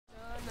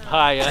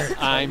Hi,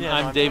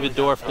 I'm David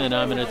Dorfman.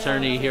 I'm an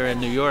attorney here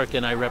in New York,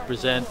 and I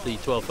represent the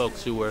 12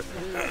 folks who were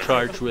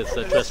charged with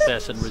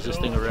trespass and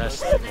resisting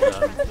arrest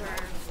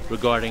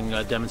regarding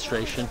a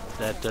demonstration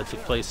that took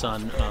place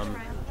on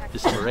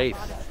December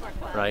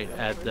 8th, right,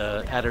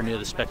 at or near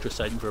the Spectra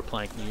site in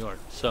Verplanck, New York.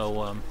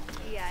 So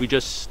we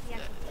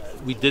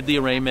did the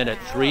arraignment at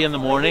 3 in the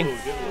morning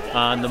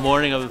on the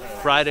morning of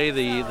Friday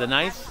the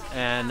 9th,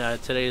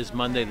 and today is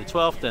Monday the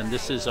 12th, and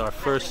this is our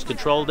first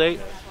control date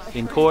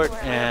in court,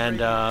 and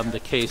the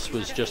case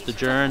was just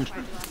adjourned.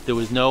 There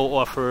was no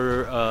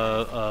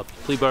offer,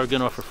 plea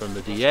bargain offer from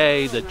the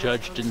DA. The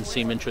judge didn't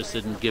seem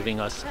interested in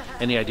giving us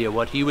any idea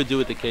what he would do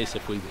with the case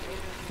if we,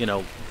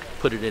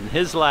 put it in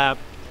his lap.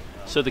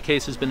 So the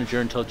case has been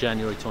adjourned until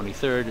January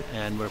 23rd,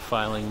 and we're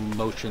filing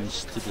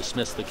motions to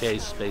dismiss the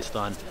case based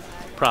on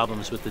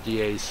problems with the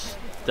DA's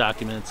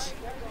documents.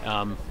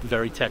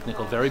 Very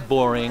technical, very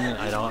boring.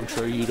 I'm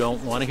sure you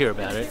don't want to hear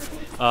about it.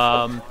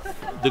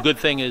 The good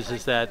thing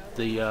is that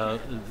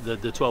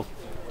the 12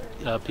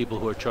 people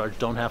who are charged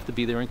don't have to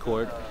be there in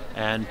court,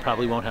 and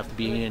probably won't have to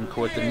be in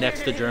court the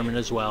next adjournment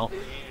as well,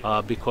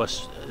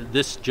 because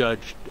this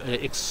judge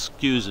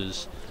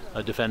excuses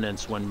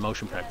defendants when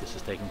motion practice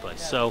is taking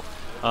place. So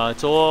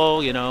it's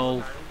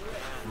all,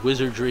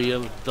 wizardry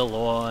of the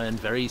law and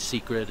very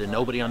secret, and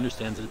nobody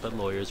understands it but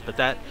lawyers. But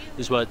that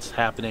is what's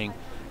happening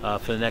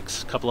for the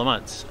next couple of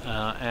months,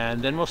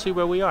 and then we'll see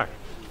where we are.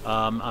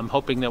 I'm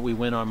hoping that we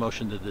win our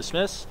motion to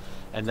dismiss,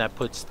 and that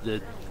puts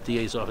the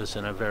DA's office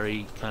in a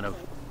very kind of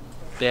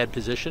bad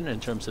position in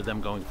terms of them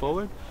going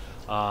forward.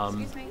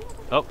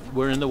 Oh,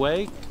 we're in the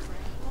way.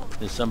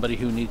 There's somebody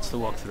who needs to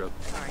walk through.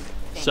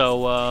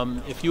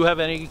 So if you have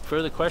any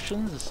further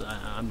questions,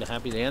 I'm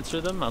happy to answer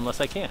them, unless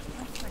I can.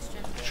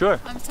 Sure.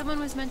 Someone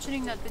was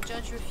mentioning that the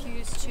judge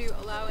refused to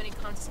allow any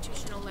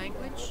constitutional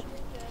language,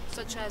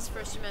 such as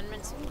First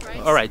Amendment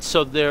rights. All right,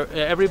 so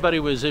everybody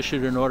was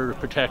issued an order of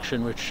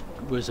protection, which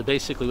was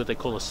basically what they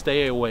call a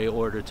stay-away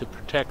order to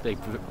protect a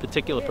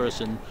particular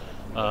person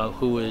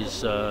who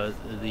is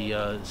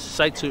the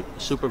site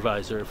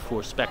supervisor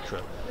for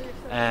Spectra.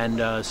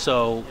 And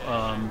so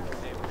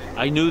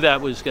I knew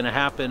that was going to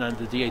happen, and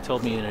the DA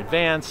told me in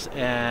advance,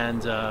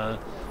 and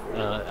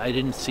I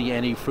didn't see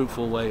any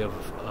fruitful way of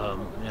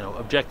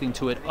objecting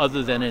to it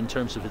other than in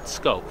terms of its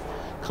scope.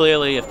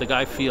 Clearly, if the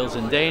guy feels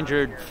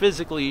endangered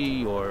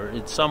physically or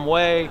in some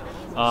way,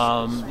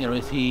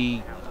 if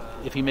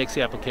he makes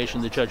the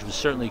application, the judge was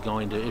certainly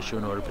going to issue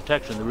an order of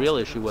protection. The real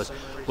issue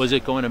was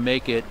it going to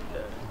make it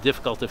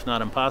difficult, if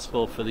not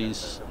impossible, for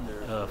these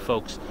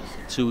folks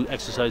to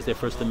exercise their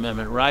First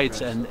Amendment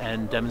rights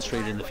and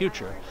demonstrate in the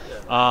future.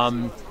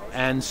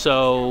 And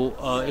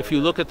so, if you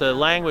look at the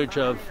language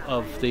of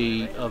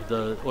the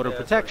order of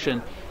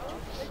protection,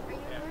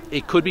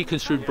 it could be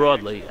construed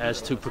broadly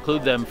as to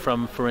preclude them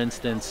from, for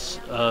instance,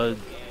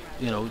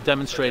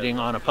 demonstrating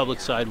on a public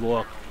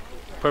sidewalk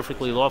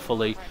perfectly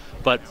lawfully,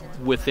 but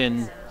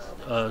within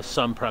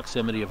some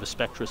proximity of a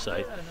Spectra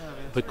site,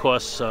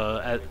 because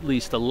at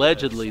least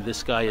allegedly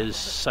this guy is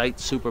site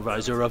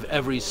supervisor of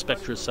every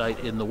Spectra site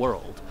in the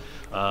world,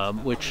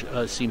 which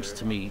seems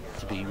to me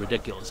to be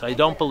ridiculous. I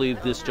don't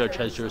believe this judge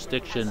has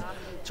jurisdiction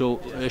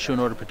to issue an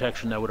order of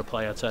protection that would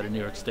apply outside of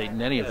New York State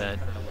in any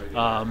event.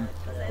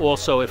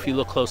 Also, if you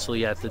look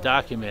closely at the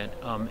document,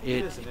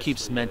 it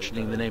keeps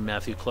mentioning the name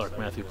Matthew Clark.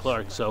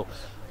 So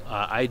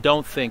I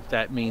don't think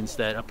that means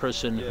that a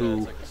person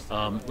who,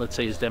 let's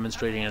say, is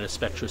demonstrating at a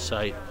Spectra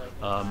site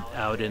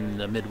out in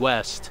the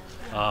Midwest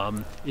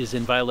is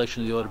in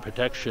violation of the order of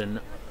protection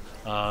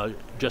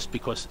just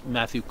because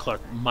Matthew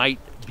Clark might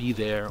be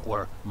there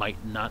or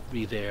might not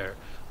be there.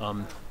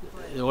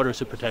 The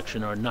orders of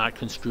protection are not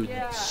construed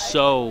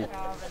so,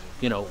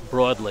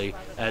 broadly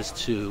as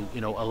to,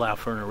 allow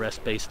for an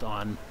arrest based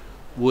on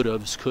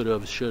would-haves,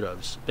 could-haves,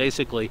 should-haves.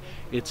 Basically,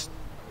 it's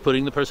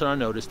putting the person on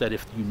notice that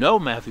if you know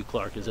Matthew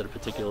Clark is at a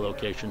particular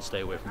location, stay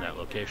away from that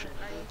location.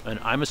 And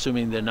I'm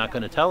assuming they're not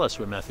going to tell us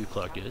where Matthew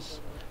Clark is,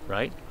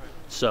 right?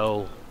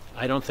 So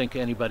I don't think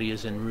anybody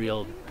is in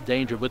real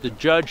danger. What the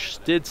judge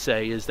did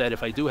say is that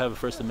if I do have a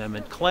First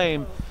Amendment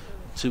claim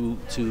to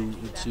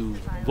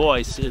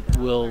voice, it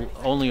will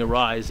only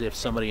arise if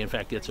somebody in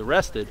fact gets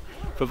arrested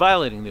for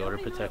violating the order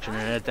of protection,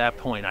 and at that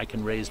point I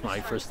can raise my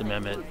First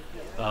Amendment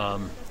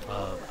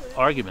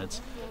arguments.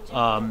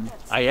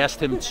 I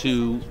asked him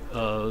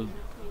to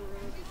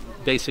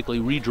basically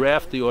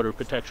redraft the order of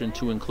protection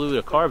to include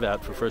a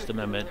carve-out for First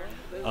Amendment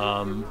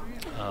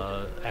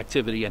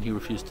activity, and he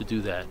refused to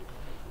do that.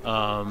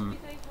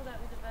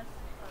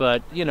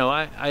 But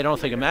I don't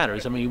think it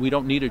matters. I mean, we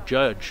don't need a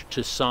judge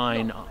to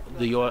sign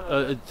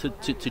the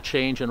to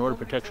change an order of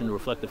protection to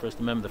reflect the First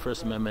Amendment. The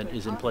First Amendment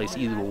is in place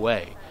either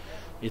way.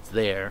 It's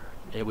there.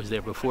 It was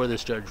there before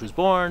this judge was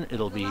born.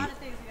 It'll be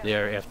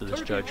there after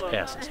this judge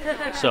passes.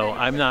 So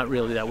I'm not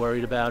really that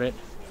worried about it.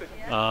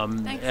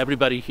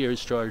 Everybody here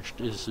is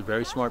a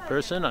very smart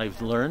person,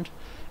 I've learned,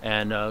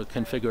 and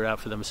can figure out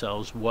for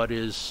themselves what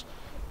is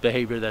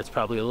behavior that's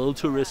probably a little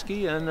too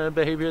risky and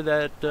behavior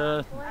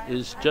that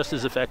is just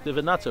as effective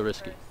and not so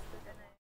risky.